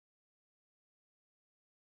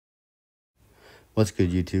What's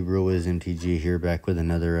good, YouTube? Real Wiz MTG here, back with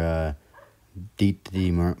another D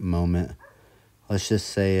moment. Let's just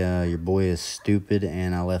say your boy is stupid,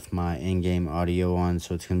 and I left my in-game audio on,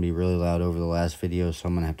 so it's going to be really loud over the last video, so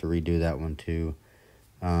I'm going to have to redo that one too.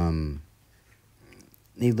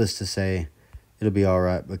 Needless to say, it'll be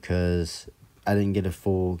alright because I didn't get a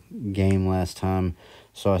full game last time,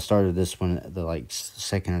 so I started this one at the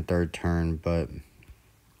second or third turn, but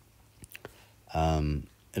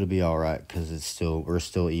it'll be alright because we're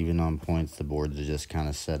still even on points. The boards are just kind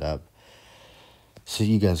of set up so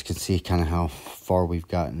you guys can see kind of how far we've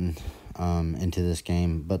gotten into this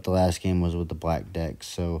game. But the last game was with the black deck,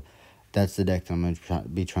 so that's the deck that I'm going to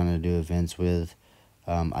be trying to do events with.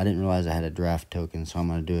 I didn't realize I had a draft token, so I'm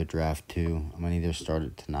going to do a draft too. I'm going to either start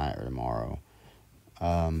it tonight or tomorrow.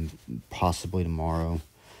 Possibly tomorrow.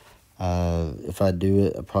 If I do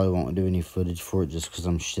it, I probably won't do any footage for it just because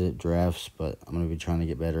I'm shit at drafts, but I'm going to be trying to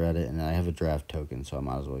get better at it, and I have a draft token, so I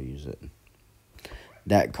might as well use it.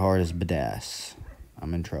 That card is badass.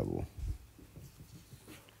 I'm in trouble.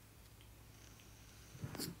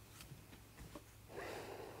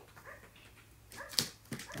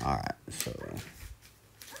 Alright, so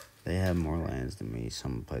they have more lands than me, so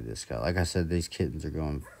I'm going to play this guy. Like I said, these kittens are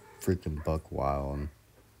going freaking buck wild.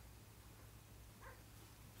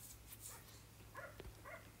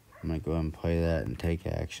 I'm going to go ahead and play that and take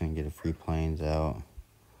action, get a free plains out.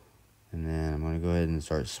 And then I'm going to go ahead and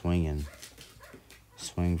start swinging.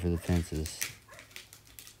 Swing for the fences.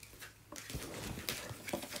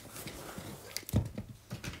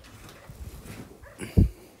 Of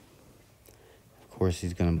course,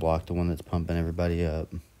 he's going to block the one that's pumping everybody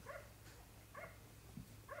up.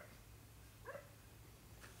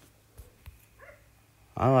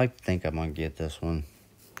 I like to think I'm going to get this one.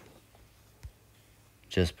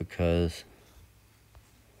 Just because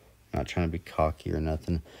I'm not trying to be cocky or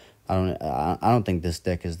nothing. I don't think this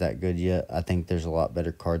deck is that good yet. I think there's a lot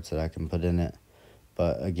better cards that I can put in it.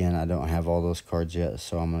 But again, I don't have all those cards yet,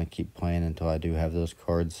 so I'm going to keep playing until I do have those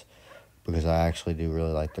cards, because I actually do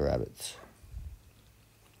really like the rabbits.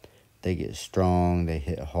 They get strong, they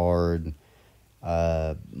hit hard.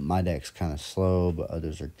 My deck's kind of slow, but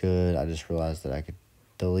others are good. I just realized that I could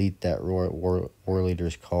delete that War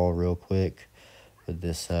Leader's Call real quick with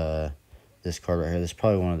this this card right here. This is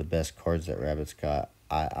probably one of the best cards that Rabbit's got,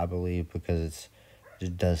 I believe, because it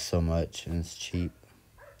just does so much and it's cheap,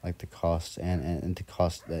 like the cost and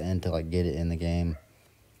to like get it in the game.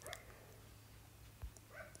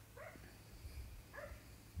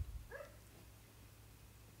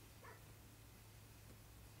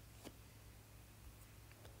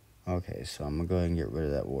 Okay, so I'm gonna go ahead and get rid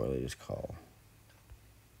of that War Leader's Call.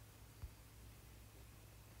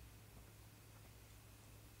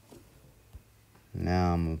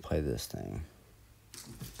 Now I'm going to play this thing.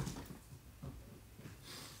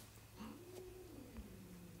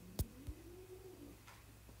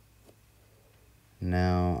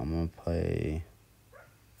 Now I'm going to play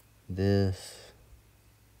this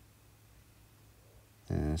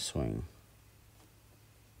and swing.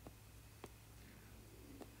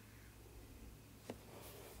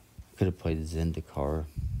 Could have played Zendikar,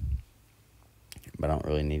 but I don't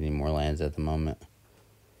really need any more lands at the moment.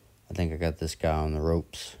 I think I got this guy on the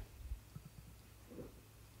ropes.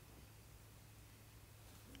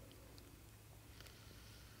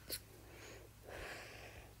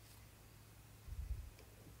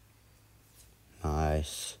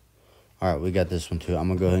 Nice. Alright, we got this one too. I'm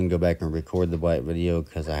going to go ahead and go back and record the black video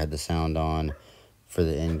because I had the sound on for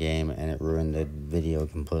the end game and it ruined the video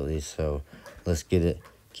completely. So let's get it.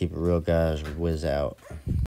 Keep it real, guys. Wiz out.